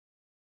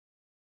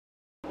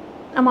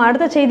நம்ம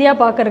அடுத்த செய்தியாக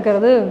பார்க்க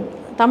இருக்கிறது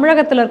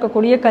தமிழகத்தில்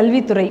இருக்கக்கூடிய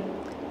கல்வித்துறை.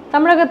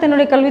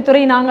 தமிழகத்தினுடைய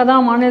கல்வித்துறை நாங்கள்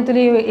தான்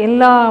மாநிலத்திலேயே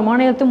எல்லா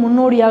மாநிலத்தும்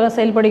முன்னோடியாக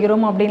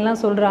செயல்படுகிறோம்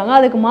அப்படின்லாம் சொல்கிறாங்க.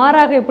 அதுக்கு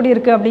மாறாக எப்படி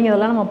இருக்குது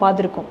அப்படிங்கிறதெல்லாம் நம்ம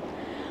பார்த்துருக்கோம்.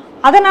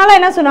 அதனால்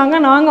என்ன சொன்னாங்க,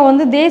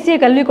 நாங்கள் தேசிய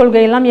கல்விக்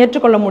கொள்கையெல்லாம்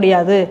ஏற்றுக்கொள்ள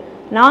முடியாது,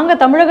 நாங்கள்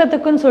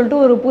தமிழகத்துக்குன்னு சொல்லிட்டு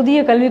ஒரு புதிய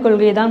கல்விக்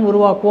கொள்கையை தான்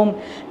உருவாக்குவோம்.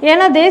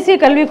 ஏன்னா தேசிய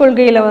கல்விக்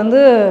கொள்கையில்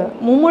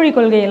மும்மொழி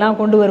கொள்கையெல்லாம்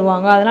கொண்டு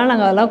வருவாங்க, அதனால்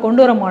நாங்கள் அதெல்லாம்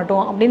கொண்டு வர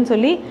மாட்டோம் அப்படின்னு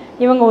சொல்லி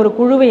இவங்க ஒரு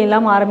குழுவை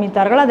எல்லாம்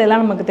ஆரம்பித்தார்கள்.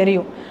 அதெல்லாம் நமக்கு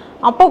தெரியும்.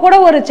 அப்போ கூட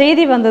ஒரு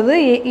செய்தி வந்தது,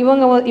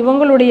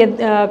 இவங்களுடைய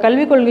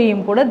கல்விக்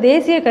கொள்கையும் கூட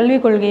தேசிய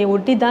கல்விக் கொள்கையை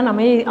ஒட்டி தான்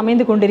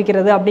அமைந்து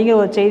கொண்டிருக்கிறது அப்படிங்கிற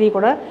ஒரு செய்தி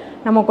கூட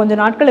நம்ம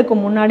கொஞ்சம் நாட்களுக்கு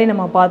முன்னாடி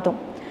நம்ம பார்த்தோம்.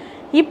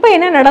 இப்போ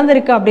என்ன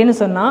நடந்திருக்கு அப்படின்னு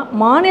சொன்னால்,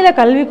 மாநில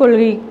கல்விக்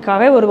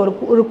கொள்கைக்காக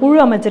ஒரு குழு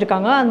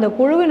அமைச்சிருக்காங்க. அந்த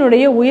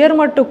குழுவினுடைய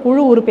உயர்மட்ட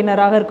குழு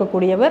உறுப்பினராக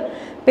இருக்கக்கூடியவர்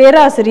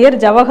பேராசிரியர்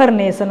ஜவகர்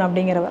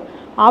அப்படிங்கிறவர்.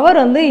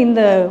 அவர்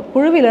இந்த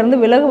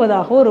குழுவிலிருந்து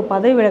விலகுவதாக ஒரு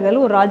பதவி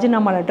விலகல், ஒரு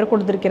ராஜினாமா லெட்டர்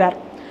கொடுத்திருக்கிறார்.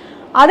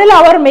 அதில்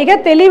அவர் மிக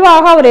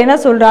தெளிவாக அவர் என்ன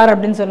சொல்கிறார்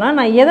அப்படின்னு சொன்னால்,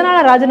 நான்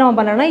எதனால் ராஜினாமா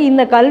பண்ணேன்னா,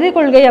 இந்த கல்விக்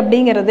கொள்கை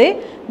அப்படிங்கிறது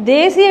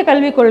தேசிய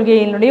கல்விக்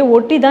கொள்கையினுடைய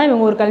ஒட்டி தான்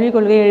இவங்க ஒரு கல்விக்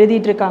கொள்கையை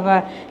எழுதிட்டு இருக்காங்க,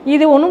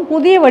 இது ஒன்றும்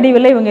புதிய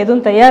வடிவில் இவங்க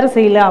எதுவும் தயார்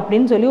செய்யலை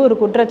அப்படின்னு சொல்லி ஒரு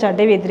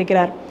குற்றச்சாட்டை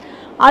வைத்திருக்கிறார்.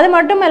 அது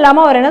மட்டும்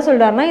இல்லாமல் அவர் என்ன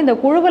சொல்கிறாருன்னா, இந்த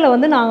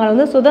குழுவில்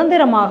நாங்கள்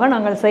சுதந்திரமாக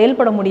நாங்கள்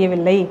செயல்பட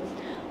முடியவில்லை,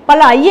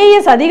 பல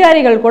IAS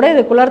அதிகாரிகள் கூட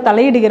இதுக்குள்ளார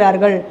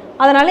தலையிடுகிறார்கள்,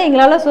 அதனால்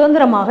எங்களால்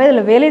சுதந்திரமாக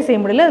இதில் வேலை செய்ய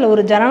முடியல, இதில்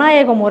ஒரு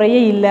ஜனநாயக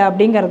முறையே இல்லை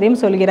அப்படிங்கிறதையும்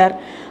சொல்கிறார்.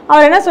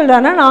 அவர் என்ன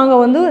சொல்கிறாருன்னா,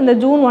 நாங்கள் இந்த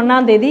ஜூன்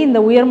 1ஆம் தேதி இந்த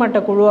உயர்மட்ட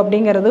குழு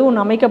அப்படிங்கிறது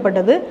ஒன்று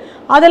அமைக்கப்பட்டது.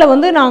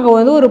 அதில்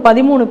நாங்கள் ஒரு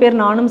 13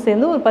 பேர், நானும்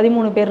சேர்ந்து ஒரு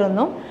 13 பேர்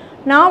இருந்தோம்.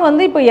 நான்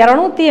இப்போ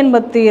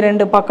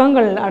 282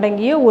 பக்கங்கள்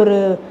அடங்கிய ஒரு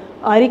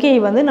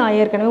அறிக்கையை நான்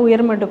ஏற்கனவே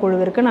உயர்மட்ட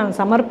குழுவிற்கு நான்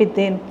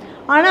சமர்ப்பித்தேன்.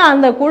 ஆனால்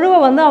அந்த குழுவை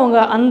அவங்க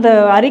அந்த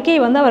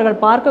அறிக்கையை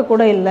அவர்கள் பார்க்க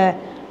கூட இல்லை.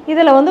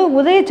 இதில்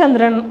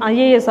உதயசந்திரன்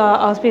IAS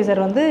ஆஃபீஸர்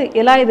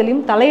எல்லா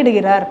இதுலேயும்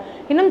தலையிடுகிறார்.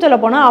 இன்னும்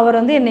சொல்லப்போனால் அவர்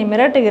என்னை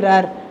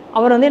மிரட்டுகிறார்,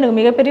 அவர் எனக்கு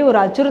மிகப்பெரிய ஒரு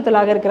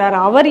அச்சுறுத்தலாக இருக்கிறார்,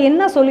 அவர்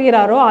என்ன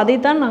சொல்கிறாரோ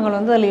அதைத்தான் நாங்கள்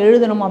அதில்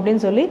எழுதணும்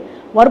அப்படின்னு சொல்லி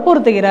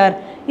வற்புறுத்துகிறார்.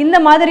 இந்த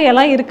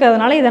மாதிரியெல்லாம்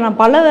இருக்கிறதுனால இதை நான்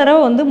பல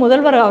தடவை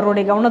முதல்வர்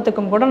அவருடைய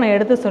கவனத்துக்கும் கூட நான்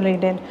எடுத்து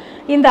சொல்லிட்டேன்.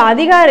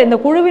 இந்த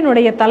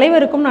குழுவினுடைய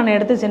தலைவருக்கும் நான்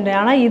எடுத்து சென்றேன்.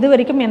 ஆனால் இது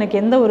வரைக்கும்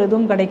எனக்கு எந்த ஒரு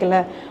இதுவும்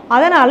கிடைக்கல,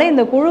 அதனால்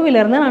இந்த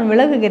குழுவிலிருந்து நான்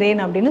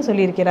விலகுகிறேன் அப்படின்னு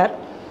சொல்லியிருக்கிறார்.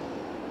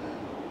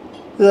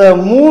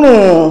 3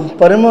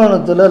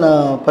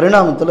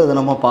 பரிணாமத்தில் இதை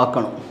நம்ம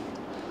பார்க்கணும்.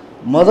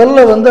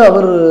 முதல்ல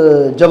அவர்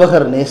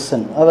ஜவஹர்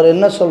அவர்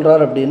என்ன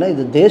சொல்கிறார் அப்படின்னா,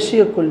 இது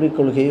தேசிய கல்விக்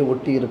கொள்கையை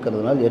ஒட்டி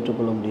இருக்கிறதுனால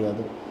ஏற்றுக்கொள்ள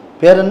முடியாது.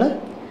 பேர் என்ன?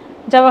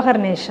 ஜவஹர்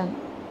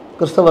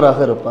கிறிஸ்தவராக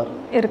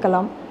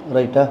இருக்கலாம்,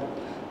 ரைட்டா?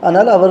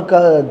 அதனால்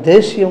அவருக்கு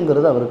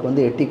தேசியங்கிறது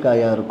அவருக்கு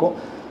எட்டிக்காயாக இருக்கும்,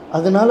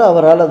 அதனால்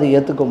அவரால் அதை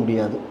ஏற்றுக்க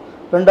முடியாது.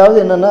 ரெண்டாவது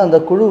என்னென்னா, அந்த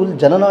குழுவில்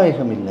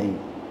ஜனநாயகம் இல்லை.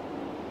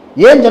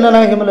 ஏன்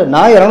ஜனநாயகம் இல்லை?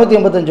 நான்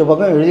 285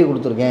 பக்கம் எழுதி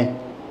கொடுத்துருக்கேன்,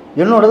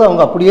 என்னோடது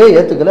அவங்க அப்படியே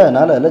ஏற்றுக்கலை,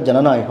 அதனால் அதில்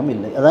ஜனநாயகம்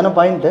இல்லை. அதான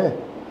பாயிண்ட்டு.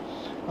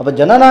 அப்போ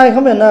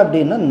ஜனநாயகம் என்ன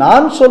அப்படின்னா,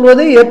 நான்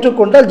சொல்வதை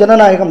ஏற்றுக்கொண்டால்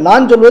ஜனநாயகம்,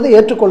 நான் சொல்வதை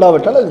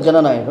ஏற்றுக்கொள்ளாவிட்டால் அது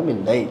ஜனநாயகம்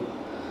இல்லை.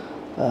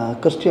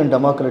 கிறிஸ்டியன்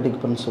டெமோக்ராட்டிக்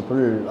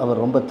பிரின்சிபிள்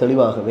அவர் ரொம்ப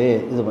தெளிவாகவே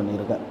இது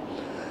பண்ணியிருக்கார்.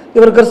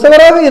 இவர்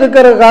கிறிஸ்தவராக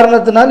இருக்கிற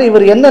காரணத்தினால்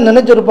இவர் என்ன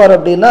நினைச்சிருப்பார்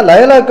அப்படின்னா,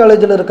 லயோலா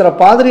காலேஜில் இருக்கிற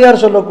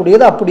பாதிரியார்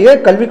சொல்லக்கூடியது அப்படியே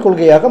கல்விக்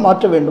கொள்கையாக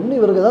மாற்ற வேண்டும்னு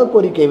இவருக்கு ஏதாவது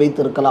கோரிக்கை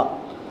வைத்திருக்கலாம்.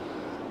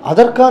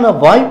 அதற்கான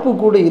வாய்ப்பு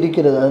கூட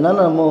இருக்கிறது. அதனால்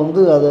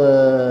நம்ம அதை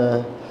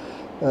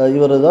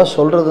இவர் தான்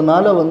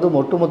சொல்கிறதுனால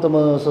ஒட்டுமொத்த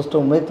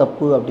சிஸ்டமுமே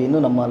தப்பு அப்படின்னு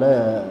நம்மளால்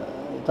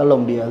தள்ள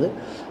முடியாது.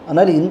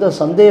 ஆனால் இந்த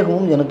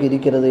சந்தேகமும் எனக்கு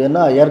இருக்கிறது.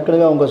 ஏன்னா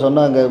ஏற்கனவே அவங்க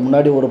சொன்னாங்க,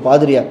 முன்னாடி ஒரு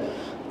பாதிரியார்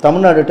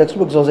தமிழ்நாடு டெக்ஸ்ட்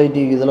புக்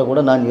சொசைட்டி இதில்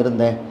கூட நான்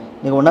இருந்தேன்,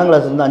 நீங்கள் 1ஆம்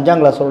கிளாஸ்லேருந்து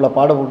 5ஆம் கிளாஸ் உள்ள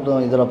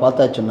பாடப்புத்தகம் இதில்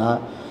பார்த்தாச்சுன்னா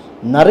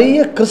நிறைய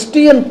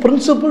கிறிஸ்டியன்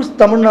பிரின்சிபிள்ஸ்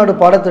தமிழ்நாடு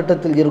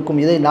பாடத்திட்டத்தில் இருக்கும்,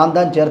 இதை நான்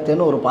தான்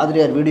சேர்த்தேன்னு ஒரு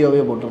பாதிரியார்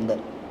வீடியோவே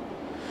போட்டிருந்தார்.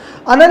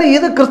 ஆனால்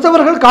இது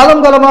கிறிஸ்தவர்கள்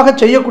காலம் காலமாக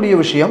செய்யக்கூடிய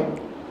விஷயம்.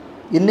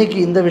 இன்றைக்கி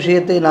இந்த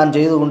விஷயத்தை நான்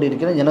செய்து கொண்டு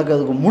இருக்கிறேன், எனக்கு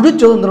அதுக்கு முழு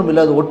சுதந்திரம்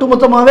இல்லை. அது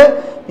ஒட்டுமொத்தமாகவே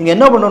நீங்கள்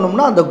என்ன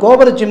பண்ணணும்னா, அந்த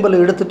கோபுர சிம்பலை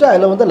எடுத்துகிட்டு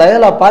அதில்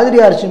லயோலா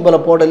பாதிரியார் சிம்பலை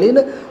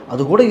போடலின்னு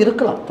அது கூட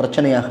இருக்கலாம்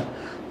பிரச்சனையாக.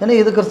 ஏன்னா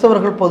இது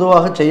கிறிஸ்தவர்கள்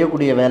பொதுவாக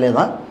செய்யக்கூடிய வேலை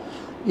தான்.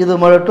 இது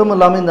மட்டும்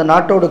இல்லாமல் இந்த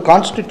நாட்டோட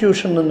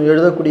கான்ஸ்டிடியூஷன்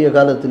எழுதக்கூடிய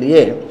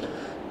காலத்திலேயே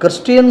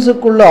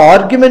கிறிஸ்டியன்ஸுக்குள்ள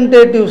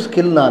argumentative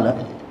ஸ்கில்னால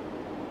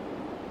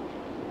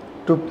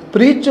to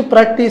preach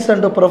practice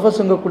and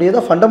ப்ரொஃபஸுங்கக்கூடியதை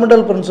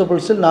fundamental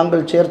பிரின்சிபிள்ஸில்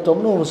நாங்கள்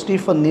சேர்த்தோம்னு ஒரு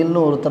ஸ்டீஃபன்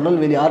நீல்னு ஒரு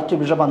திருநெல்வேலி ஆர்ச்சி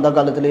பிஷப் அந்த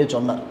காலத்திலேயே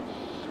சொன்னார்.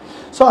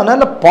 ஸோ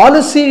அதனால்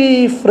பாலிசி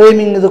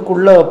ஃப்ரேமிங்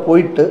இதுக்குள்ளே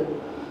போயிட்டு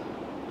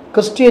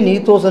கிறிஸ்டியன்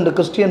ஈத்தோஸ் அண்ட்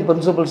கிறிஸ்டியன்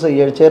பிரின்சிபிள்ஸை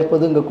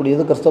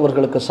சேர்ப்பதுங்கக்கூடியது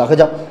கிறிஸ்தவர்களுக்கு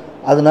சகஜம்.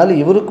 அதனால்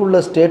இவருக்குள்ள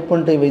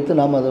ஸ்டேட்மெண்ட்டை வைத்து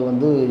நாம் அதை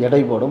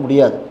எடை போட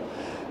முடியாது.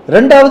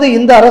 ரெண்டாவது,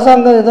 இந்த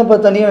அரசாங்கம் இதை இப்போ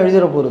தனியாக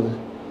எழுதிட போகிறது.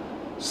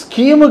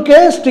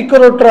 ஸ்கீமுக்கே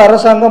ஸ்டிக்கர் ஒட்டுற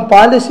அரசாங்கம்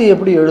பாலிசி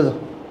எப்படி எழுதும்?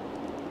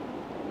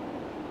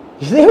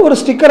 இதே ஒரு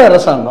ஸ்டிக்கர்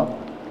அரசாங்கம்.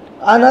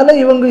 அதனால்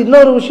இவங்க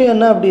இன்னொரு விஷயம்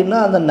என்ன அப்படின்னா,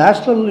 அந்த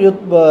national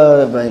youth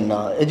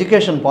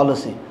education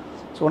policy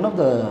it's one of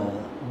the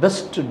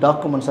best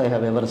documents I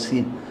have ever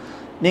seen.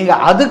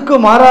 நீங்கள் அதுக்கு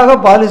மாறாக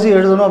பாலிசி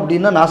எழுதணும்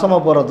அப்படின்னா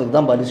நாசமாக போகிறதுக்கு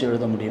தான் பாலிசி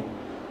எழுத முடியும்.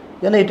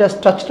 ஏன்னா it has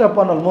touched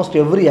upon almost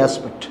every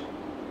aspect.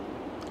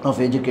 of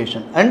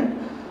education and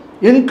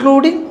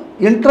including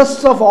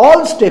interests of all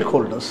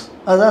stakeholders.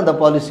 அதுதான் அந்த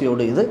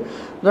பாலிசியோட இது.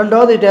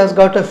 ரெண்டாவது, it has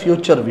got a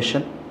future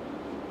vision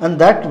and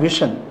that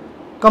vision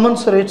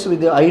commensurates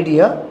with the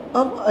idea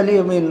of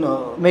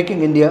making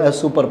India a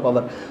super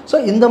power. So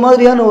இந்த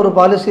மாதிரியான ஒரு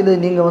பாலிசியில்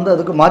நீங்கள் வந்து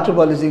அதுக்கு மாற்று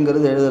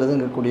பாலிசிங்கிறது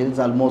எழுதுறதுங்கக்கூடியது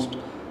இட்ஸ் ஆல்மோஸ்ட்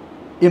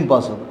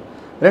இம்பாசிபிள்.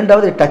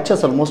 ரெண்டாவது, it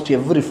touches almost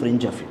every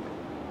fringe of it.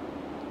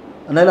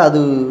 அதனால் அது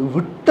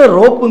விட்ட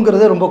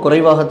ரோப்புங்கிறதே ரொம்ப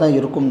குறைவாக தான்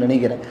இருக்கும்னு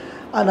நினைக்கிறேன்.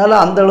 அதனால்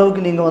அந்த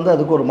அளவுக்கு நீங்கள் வந்து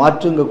அதுக்கு ஒரு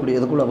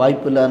மாற்றுங்கக்கூடியதுக்குள்ள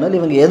வாய்ப்பு இல்லை. அதனால்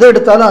இவங்க எதை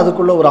எடுத்தாலும்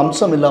அதுக்குள்ளே ஒரு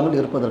அம்சம் இல்லாமல்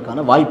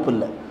இருப்பதற்கான வாய்ப்பு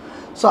இல்லை.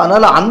 ஸோ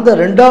அதனால் அந்த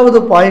ரெண்டாவது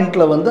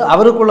பாயிண்டில் வந்து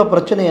அவருக்குள்ள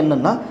பிரச்சனை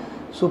என்னென்னா,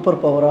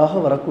 சூப்பர் பவராக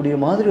வரக்கூடிய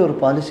மாதிரி ஒரு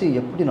பாலிசி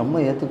எப்படி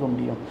நம்ம ஏற்றுக்க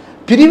முடியும்?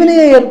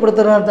 பிரிவினையை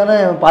ஏற்படுத்துறதுனால தானே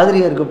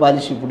பாதிரியாருக்கு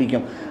பாலிசி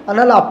பிடிக்கும்.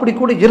 அதனால் அப்படி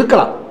கூட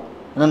இருக்கலாம்.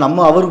 ஏன்னா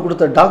நம்ம அவர்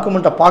கொடுத்த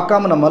டாக்குமெண்ட்டை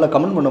பார்க்காம நம்மளால்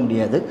கமெண்ட் பண்ண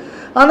முடியாது.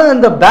 ஆனால்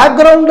இந்த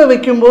பேக்ரவுண்டை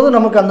வைக்கும்போது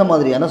நமக்கு அந்த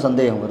மாதிரியான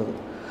சந்தேகம் வருது.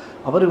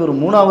 இவர்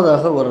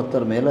மூணாவதாக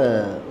ஒருத்தர் மேலே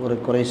ஒரு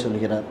குறை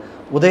சொல்கிறார்,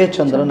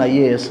 உதயசந்திரன்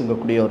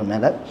ஐஏஎஸ்ங்கக்கூடிய ஒரு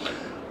மேலே.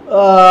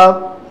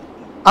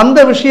 அந்த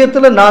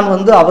விஷயத்தில் நான்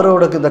வந்து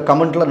அவரோட இந்த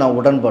கமெண்ட்டில் நான்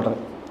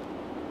உடன்படுறேன்.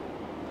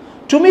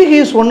 To me he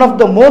is one of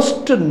the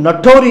most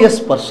notorious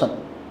person.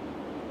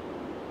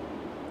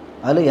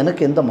 அதில்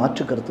எனக்கு எந்த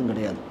மாற்று கருத்தும்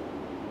கிடையாது.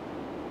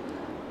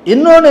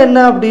 இன்னொன்று என்ன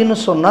அப்படின்னு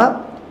சொன்னால்,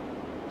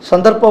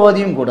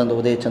 சந்தர்ப்பவாதியும் கூட அந்த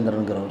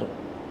உதயசந்திரனுங்கிறவர்.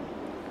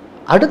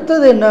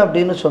 அடுத்தது என்ன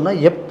அப்படின்னு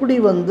சொன்னால், எப்படி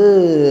வந்து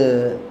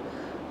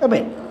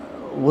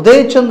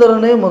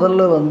உதயசந்திரனே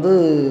முதல்ல வந்து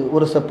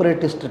ஒரு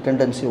செப்பரேட்டிஸ்ட்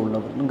டெண்டன்சி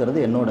உள்ளவருங்கிறது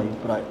என்னோட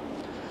அபிப்பிராயம்.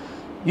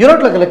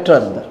 ஈரோட்டில்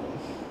கலெக்டராக இருந்தார்.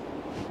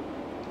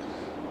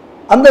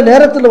 அந்த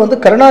நேரத்தில் வந்து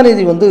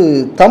கருணாநிதி வந்து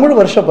தமிழ்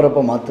வருஷ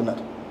பிறப்பை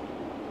மாற்றினார்.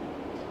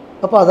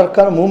 அப்போ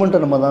அதற்கான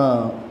மூமெண்ட்டை நம்ம தான்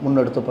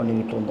முன்னெடுத்து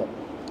பண்ணிக்கிட்டு இருந்தோம்.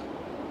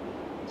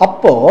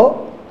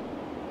 அப்போது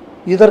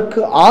இதற்கு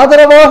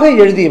ஆதரவாக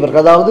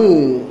எழுதியவர்கள், அதாவது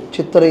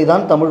சித்திரை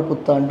தான் தமிழ்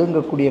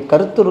புத்தாண்டுங்கக்கூடிய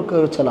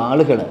கருத்துருக்க சில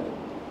ஆளுகளை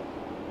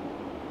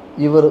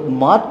இவர்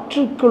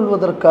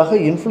மாற்றிக்கொள்வதற்காக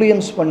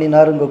இன்ஃப்ளூயன்ஸ்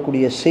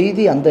பண்ணினாருங்கக்கூடிய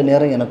செய்தி அந்த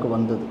நேரம் எனக்கு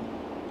வந்தது.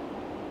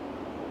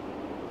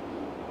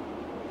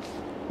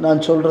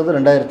 நான் சொல்கிறது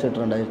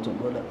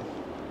 2008-2009.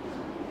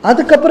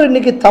 அதுக்கப்புறம்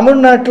இன்றைக்கி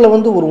தமிழ்நாட்டில்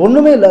வந்து ஒரு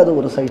ஒன்றுமே இல்லாத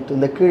ஒரு சைட்டு,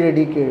 இந்த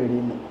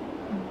கீழடின்னு.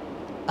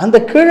 அந்த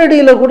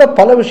கீழடியில் கூட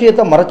பல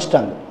விஷயத்தை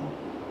மறைச்சிட்டாங்க.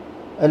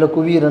 அதில்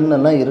குவீரன்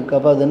எல்லாம் இருக்குது.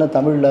 அப்போ அது என்ன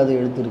தமிழ் இல்லாத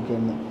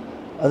எழுத்துருக்கேன்னு.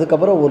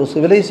 அதுக்கப்புறம் ஒரு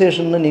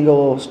சிவிலைசேஷன்னு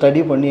நீங்கள்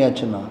ஸ்டடி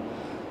பண்ணியாச்சுன்னா,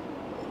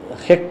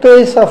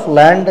 ஹெக்டேர்ஸ் ஆஃப்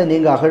லேண்டை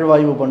நீங்கள்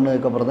அகழ்வாய்வு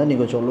பண்ணதுக்கப்புறம் தான்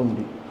நீங்கள் சொல்ல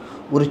முடியும்.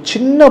 ஒரு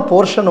சின்ன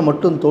போர்ஷனை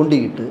மட்டும்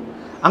தோண்டிக்கிட்டு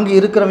அங்கே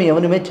இருக்கிறவன்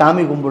எவனுமே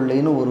சாமி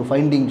கும்பிடலைன்னு ஒரு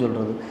ஃபைண்டிங்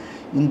சொல்கிறது.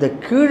 இந்த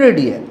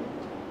கீழடியை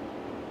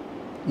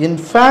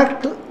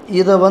இன்ஃபேக்ட்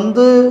இதை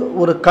வந்து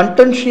ஒரு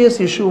கண்டென்ஷியஸ்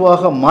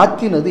இஷ்யூவாக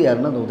மாற்றினது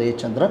யாருன்னா அந்த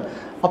உதயசந்திரன்.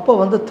 அப்போ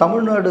வந்து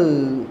தமிழ்நாடு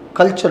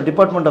கல்ச்சர்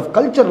டிபார்ட்மெண்ட் ஆஃப்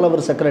கல்ச்சரில்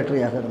அவர்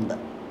செக்ரட்டரியாக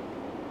இருந்தார்.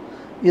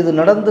 இது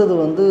நடந்தது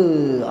வந்து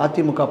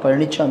அதிமுக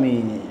பழனிசாமி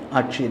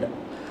ஆட்சியில்.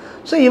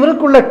 ஸோ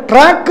இவருக்குள்ள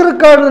ட்ராக்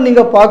ரெக்கார்டு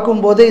நீங்கள்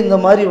பார்க்கும்போதே இந்த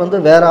மாதிரி வந்து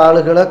வேறு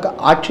ஆளுகளை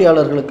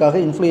ஆட்சியாளர்களுக்காக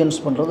இன்ஃப்ளூயன்ஸ்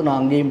பண்ணுறது நான்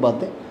அங்கேயும்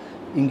பார்த்தேன்,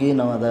 இங்கேயும்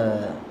நான் அதை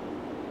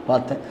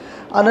பார்த்தேன்.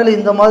 அதனால்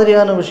இந்த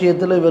மாதிரியான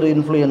விஷயத்தில் இவர்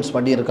இன்ஃப்ளூயன்ஸ்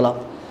பண்ணியிருக்கலாம்.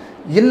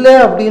 இல்லை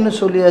அப்படின்னு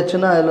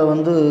சொல்லியாச்சுன்னா அதில்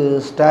வந்து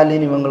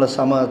ஸ்டாலின் இவங்களை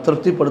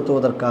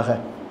திருப்திப்படுத்துவதற்காக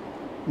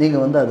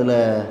நீங்கள் வந்து அதில்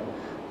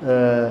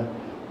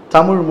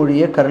தமிழ்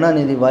மொழியை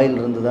கருணாநிதி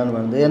வாயிலிருந்து தான்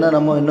வந்து, ஏன்னா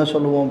நம்ம என்ன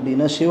சொல்லுவோம்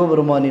அப்படின்னா,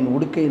 சிவபெருமானின்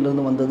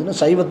உடுக்கையிலிருந்து வந்ததுன்னு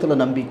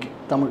சைவத்தில் நம்பிக்கை.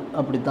 தமிழ்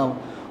அப்படி தான்,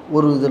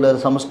 ஒரு இதில்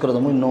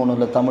சமஸ்கிருதமும்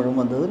இன்னொன்றுல தமிழும்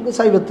வந்ததுன்னு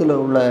சைவத்தில்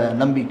உள்ள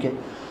நம்பிக்கை.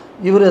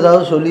 இவர்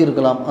ஏதாவது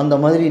சொல்லியிருக்கலாம், அந்த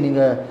மாதிரி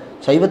நீங்கள்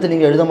சைவத்தை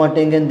நீங்கள் எழுத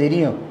மாட்டேங்கன்னு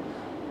தெரியும்,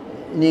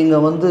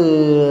 நீங்கள் வந்து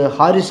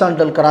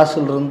ஹாரிசாண்டல்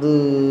கிராஸிலிருந்து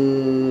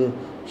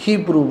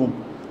ஹீப்ரூவும்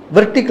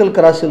வெர்டிக்கல்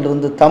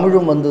கிராஸிலிருந்து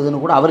தமிழும்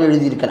வந்ததுன்னு கூட அவர்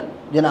எழுதியிருக்கலாம்.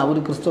 ஏன்னா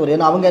அவர் கிறிஸ்தவர்,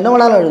 ஏன்னா அவங்க என்ன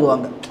வேணாலும்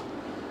எழுதுவாங்க.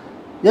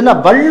 ஏன்னா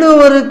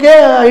வள்ளுவருக்கே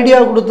ஐடியா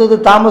கொடுத்தது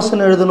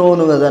தாமஸ்ன்னு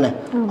எழுதணும்னுங்க தானே.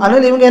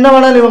 அதனால் இவங்க என்ன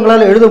வேணாலும்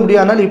இவங்களால் எழுத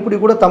முடியும். அதனால் இப்படி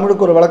கூட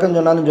தமிழுக்கு ஒரு விளக்கம்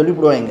சொன்னாலும்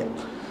சொல்லிவிடுவாங்க.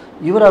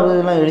 இவர்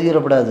அதெல்லாம்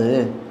எழுதிடப்படாது.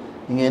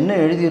 நீங்கள் என்ன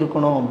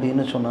எழுதியிருக்கணும்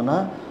அப்படின்னு சொன்னோன்னா,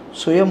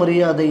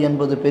 சுயமரியாதை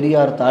என்பது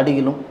பெரியார்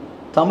தாடியிலும்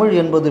தமிழ்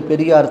என்பது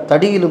பெரியார்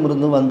தடியிலும்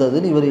இருந்து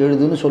வந்ததுன்னு இவர்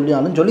எழுதுன்னு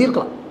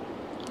சொல்லியிருக்கலாம்.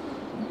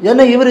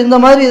 ஏன்னா இவர் இந்த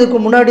மாதிரி இதுக்கு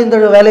முன்னாடி இந்த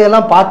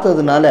வேலையெல்லாம்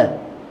பார்த்ததுனால.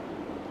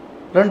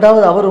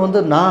 ரெண்டாவது, அவர் வந்து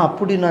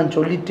நான்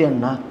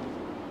சொல்லிட்டேன்னா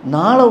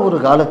நாளை ஒரு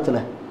காலத்தில்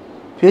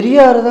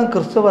பெரியார் தான்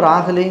கிறிஸ்தவர்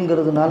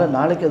ஆகலைங்கிறதுனால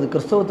நாளைக்கு அது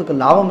கிறிஸ்தவத்துக்கு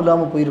லாபம்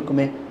இல்லாமல்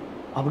போயிருக்குமே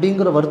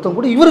அப்படிங்கிற வருத்தம்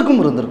கூட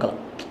இவருக்கும் இருந்திருக்கலாம்.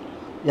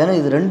 ஏன்னா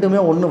இது ரெண்டுமே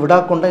ஒன்று விடா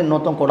கொண்டா,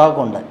 இன்னொருத்தம் கொடா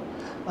கொண்டேன்.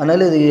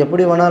 அதனால் இது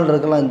எப்படி வேணாலும்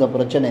இருக்கலாம் இந்த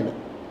பிரச்சனையில்.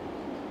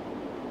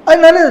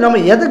 அதனால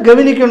நம்ம எதை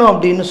கவனிக்கணும்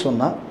அப்படின்னு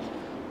சொன்னால்,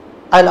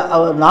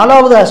 அதில்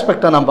நாலாவது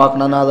ஆஸ்பெக்டை நான்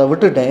பார்க்கணும். நான் அதை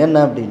விட்டுட்டேன். என்ன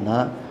அப்படின்னா,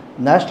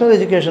 நேஷ்னல்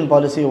எஜுகேஷன்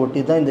பாலிசியை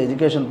ஒட்டி தான் இந்த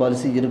எஜுகேஷன்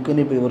பாலிசி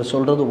இருக்குதுன்னு இப்போ இவர்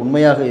சொல்கிறது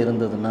உண்மையாக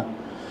இருந்ததுன்னா,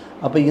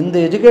 அப்போ இந்த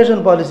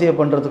எஜுகேஷன் பாலிசியை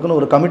பண்ணுறதுக்குன்னு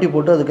ஒரு கமிட்டி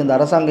போட்டு அதுக்கு இந்த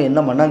அரசாங்கம் என்ன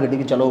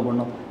மண்ணாங்கட்டிக்கு செலவு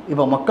பண்ணும்?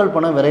 இப்போ மக்கள்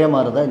பணம்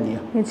விரயமாறுதா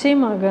இல்லையா?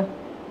 நிச்சயமாக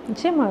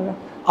நிச்சயமாக.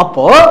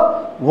 அப்போது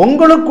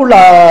உங்களுக்குள்ள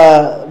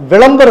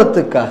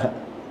விளம்பரத்துக்காக,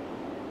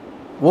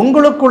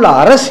 உங்களுக்குள்ள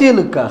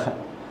அரசியலுக்காக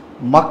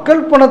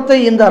மக்கள் பணத்தை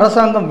இந்த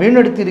அரசாங்கம்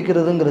வீணடித்து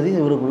இருக்கிறதுங்கிறது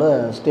இவருக்குள்ள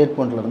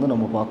ஸ்டேட்மெண்ட்லேருந்து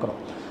நம்ம பார்க்குறோம்.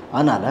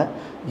 அதனால்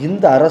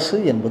இந்த அரசு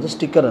என்பது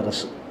ஸ்டிக்கர்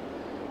அரசு.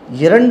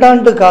 2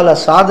 ஆண்டு கால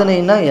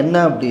சாதனைனா என்ன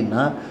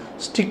அப்படின்னா,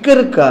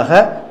 ஸ்டிக்கருக்காக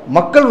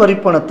மக்கள்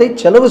வரிப்பணத்தை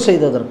செலவு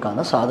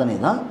செய்ததற்கான சாதனை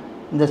தான்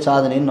இந்த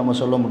சாதனைன்னு நம்ம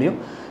சொல்ல முடியும்.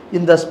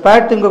 இந்த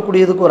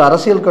ஸ்பேட்டுங்கக்கூடியதுக்கு ஒரு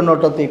அரசியல்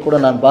கண்ணோட்டத்தை கூட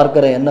நான்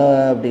பார்க்குறேன். என்ன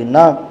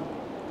அப்படின்னா,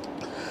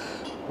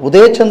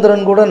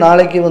 உதயசந்திரன் கூட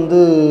நாளைக்கு வந்து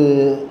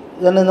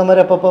என்ன இந்த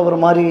மாதிரி அப்பப்போ ஒரு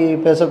மாதிரி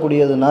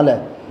பேசக்கூடியதுனால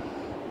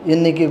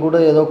இன்றைக்கி கூட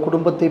ஏதோ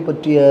குடும்பத்தை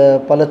பற்றிய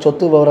பல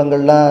சொத்து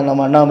விவரங்கள்லாம்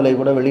நம்ம அண்ணாமலை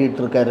கூட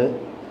வெளியிட்டிருக்காரு.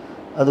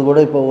 அது கூட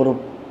இப்போ ஒரு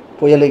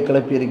புயலை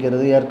கிளப்பி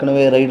இருக்கிறது.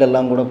 ஏற்கனவே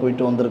ரைடெல்லாம் கூட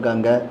போயிட்டு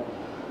வந்திருக்காங்க.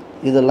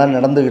 இதெல்லாம்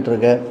நடந்துக்கிட்டு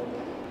இருக்கு.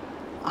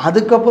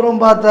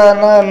 அதுக்கப்புறம்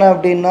பார்த்தான்னா என்ன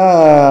அப்படின்னா,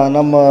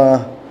 நம்ம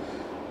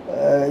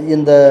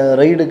இந்த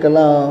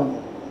ரைடுக்கெல்லாம்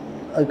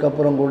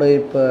அதுக்கப்புறம் கூட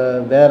இப்போ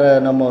வேறு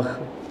நம்ம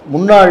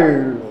முன்னாள்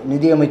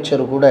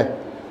நிதியமைச்சர் கூட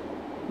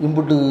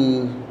இம்புட்டு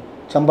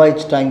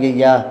சம்பாதிச்சிட்டாங்க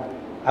ஐயா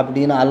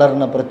அப்படின்னு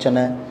அலர்ன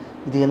பிரச்சனை,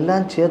 இது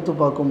எல்லாம் சேர்த்து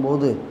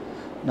பார்க்கும்போது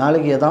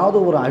நாளைக்கு ஏதாவது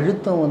ஒரு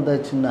அழுத்தம்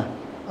வந்தாச்சுன்னா,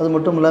 அது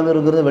மட்டும் இல்லாமல்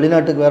இருக்கிறது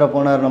வெளிநாட்டுக்கு வேறு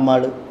போனார் நம்ம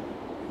ஆள்.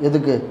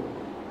 எதுக்கு?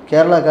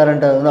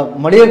 கேரளாக்காரன்ட்ட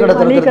மளிகை கடை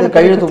திறக்கிறதுக்கு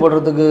கையெழுத்து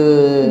போடுறதுக்கு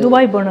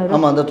துபாய் போனார்.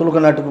 ஆமாம், அந்த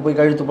துலுக்க நாட்டுக்கு போய்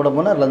கையெழுத்து போட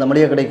போனார் இல்லை, அந்த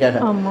மளிகை கடைக்காக.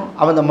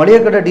 அவன் அந்த மளிகை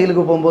கடை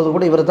டீலுக்கு போகும்போது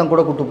கூட இவரை தான்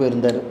கூட கூட்டு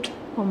போயிருந்தார்.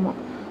 ஆமாம்.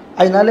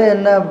 அதனால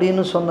என்ன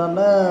அப்படின்னு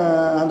சொன்னோன்னா,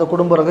 அந்த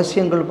குடும்ப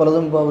ரகசியங்கள்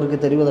பலதும் இப்போ அவருக்கு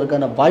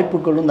தெரிவதற்கான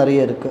வாய்ப்புகளும்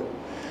நிறைய இருக்குது.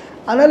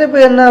 அதனால் இப்போ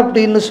என்ன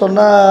அப்படின்னு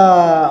சொன்னால்,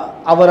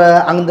 அவரை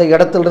அந்த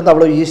இடத்துலேருந்து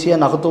அவ்வளோ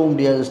ஈஸியாக நகர்த்தவும்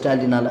முடியாது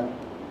ஸ்டாலினால்.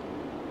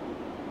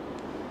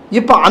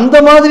 இப்போ அந்த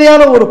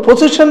மாதிரியான ஒரு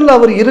பொசிஷனில்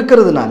அவர்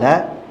இருக்கிறதுனால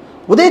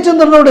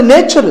உதயசந்திரனோட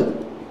நேச்சரு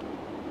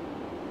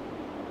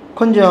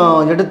கொஞ்சம்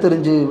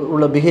எடுத்தெறிஞ்சு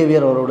உள்ள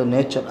பிஹேவியர், அவரோட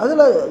நேச்சர்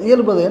அதில்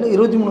இயல்பது. ஏன்னா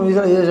 23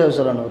 வயசில்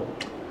ஏசாவசரானவர்,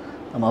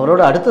 நம்ம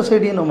அவரோட அடுத்த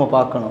சைடையும் நம்ம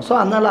பார்க்கணும். ஸோ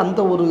அதனால்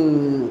அந்த ஒரு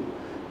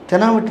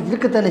தெனாவட்டி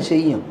இருக்கத்தானே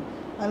செய்யும்.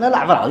 அதனால்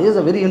அவர்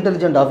is a very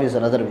intelligent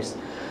officer otherwise.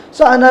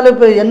 So அதனால்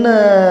இப்போ என்ன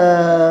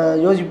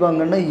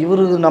யோசிப்பாங்கன்னா,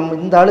 இவர் நம்ம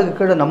இந்த ஆளுக்கு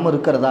கீழே நம்ம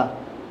இருக்கிறதா,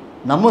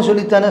 நம்ம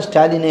சொல்லித்தானே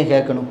ஸ்டாலினே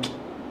கேட்கணும்.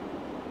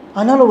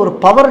 அதனால் ஒரு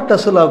பவர்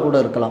டசிலாக கூட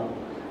இருக்கலாம்.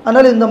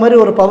 அதனால் இந்த மாதிரி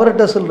ஒரு பவர்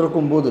டசில்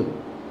இருக்கும்போது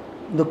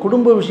இந்த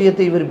குடும்ப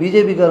விஷயத்தை இவர்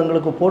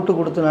பிஜேபிக்காரங்களுக்கு போட்டு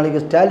கொடுத்து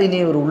நாளைக்கு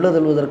ஸ்டாலினே இவர்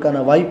உள்ளதல்வதற்கான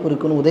வாய்ப்பு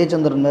இருக்குன்னு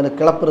உதயசந்திரன் மேலே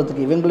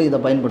கிளப்புறதுக்கு இவங்களும் இதை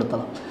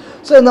பயன்படுத்தலாம்.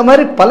 ஸோ இந்த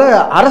மாதிரி பல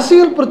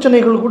அரசியல்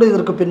பிரச்சனைகள் கூட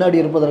இதற்கு பின்னாடி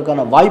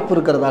இருப்பதற்கான வாய்ப்பு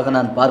இருக்கிறதாக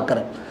நான்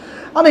பார்க்குறேன்.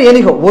 ஆனால்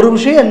எனிகோ ஒரு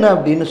விஷயம் என்ன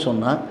அப்படின்னு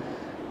சொன்னால்,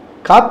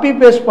 காப்பி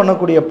பேஸ்ட்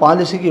பண்ணக்கூடிய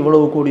பாலிசிக்கு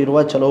இவ்வளவு கோடி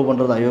ரூபா செலவு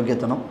பண்ணுறது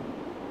அயோக்கியத்தனம்.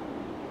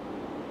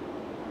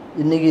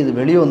 இன்றைக்கி இது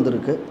வெளியே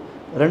வந்திருக்கு.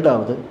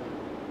 2வது,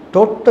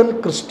 டோட்டல்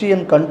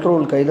கிறிஸ்டியன்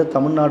கண்ட்ரோல் கையில்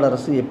தமிழ்நாடு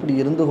அரசு எப்படி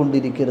இருந்து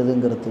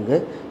கொண்டிருக்கிறதுங்கிறதுக்கு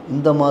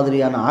இந்த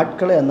மாதிரியான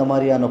ஆட்களை அந்த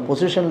மாதிரியான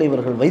பொசிஷனில்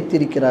இவர்கள்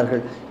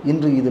வைத்திருக்கிறார்கள்.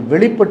 இன்று இது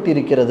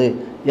வெளிப்பட்டிருக்கிறது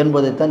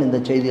என்பதைத்தான் இந்த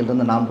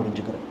செய்தியிலிருந்து நான்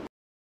புரிஞ்சுக்கிறேன்.